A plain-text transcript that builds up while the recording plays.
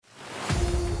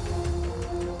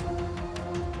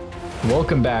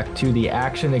Welcome back to the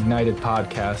Action Ignited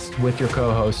podcast with your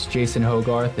co-hosts Jason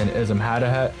Hogarth and Ism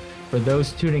Hadahat. For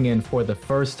those tuning in for the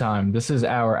first time, this is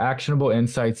our Actionable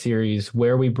Insight series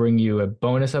where we bring you a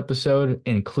bonus episode,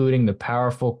 including the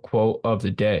powerful quote of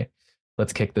the day.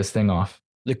 Let's kick this thing off.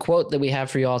 The quote that we have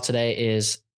for you all today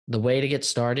is, "The way to get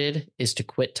started is to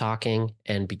quit talking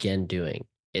and begin doing."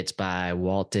 It's by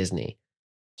Walt Disney.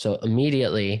 So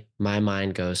immediately my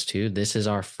mind goes to, this is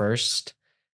our first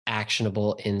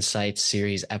Actionable Insights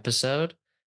series episode.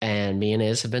 And me and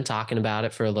Iz have been talking about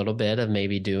it for a little bit of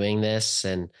maybe doing this.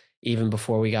 And even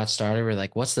before we got started, we're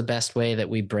like, what's the best way that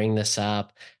we bring this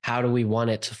up? How do we want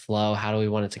it to flow? How do we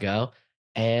want it to go?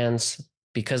 And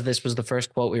because this was the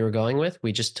first quote we were going with,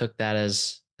 we just took that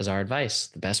as our advice.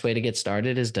 The best way to get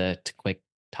started is to quit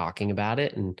talking about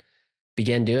it and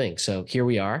begin doing. So here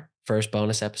we are, first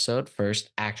bonus episode, first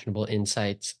Actionable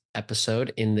Insights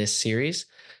episode in this series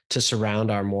to surround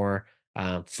our more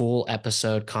full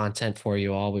episode content for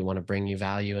you all. We want to bring you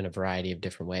value in a variety of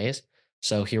different ways.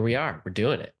 So here we are. We're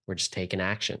doing it. We're just taking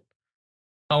action.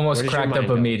 Almost cracked up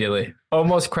immediately.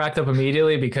 Almost cracked up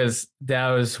immediately because that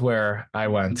was where I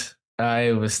went.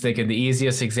 I was thinking the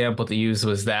easiest example to use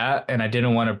was that, and I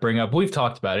didn't want to bring up, we've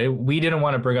talked about it, we didn't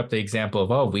want to bring up the example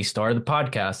of, oh, we started the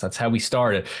podcast, that's how we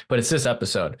started, but it's this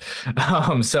episode.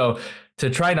 So to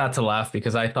try not to laugh,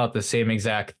 because I thought the same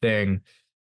exact thing,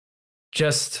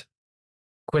 just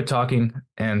quit talking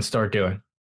and start doing.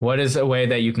 What is a way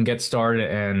that you can get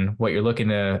started and what you're looking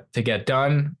to get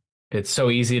done? It's so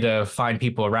easy to find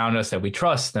people around us that we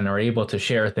trust and are able to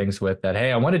share things with that,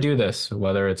 hey, I want to do this,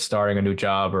 whether it's starting a new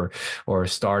job or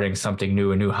starting something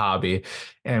new, a new hobby.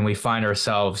 And we find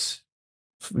ourselves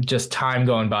just time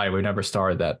going by. We never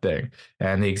started that thing.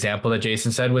 And the example that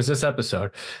Jason said was this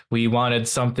episode. We wanted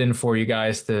something for you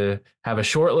guys to have a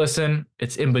short listen.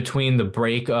 It's in between the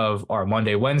break of our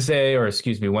Wednesday,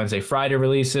 Friday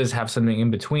releases. Have something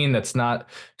in between that's not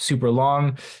super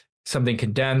long, something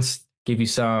condensed, give you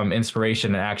some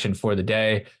inspiration and action for the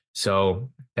day. So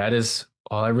that is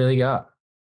all I really got.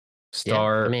 Yeah,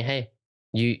 I mean, hey,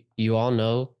 you all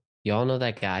know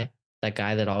that guy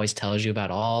that always tells you about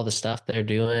all the stuff they're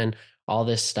doing, all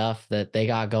this stuff that they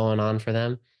got going on for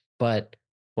them. But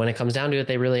when it comes down to it,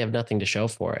 they really have nothing to show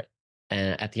for it.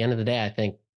 And at the end of the day, I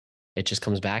think it just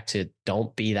comes back to,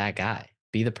 don't be that guy.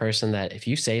 Be the person that if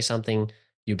you say something,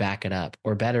 you back it up.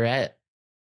 Or better yet,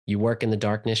 you work in the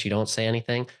darkness, you don't say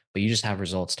anything, but you just have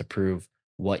results to prove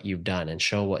what you've done and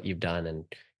show what you've done and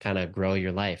kind of grow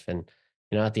your life. And,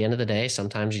 at the end of the day,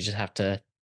 sometimes you just have to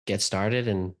get started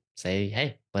and say,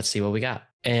 hey, let's see what we got.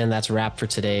 And that's a wrap for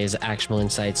today's Actionable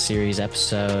Insights series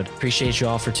episode. Appreciate you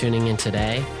all for tuning in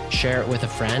today. Share it with a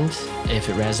friend if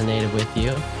it resonated with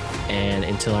you. And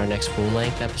until our next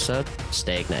full-length episode,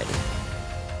 stay ignited.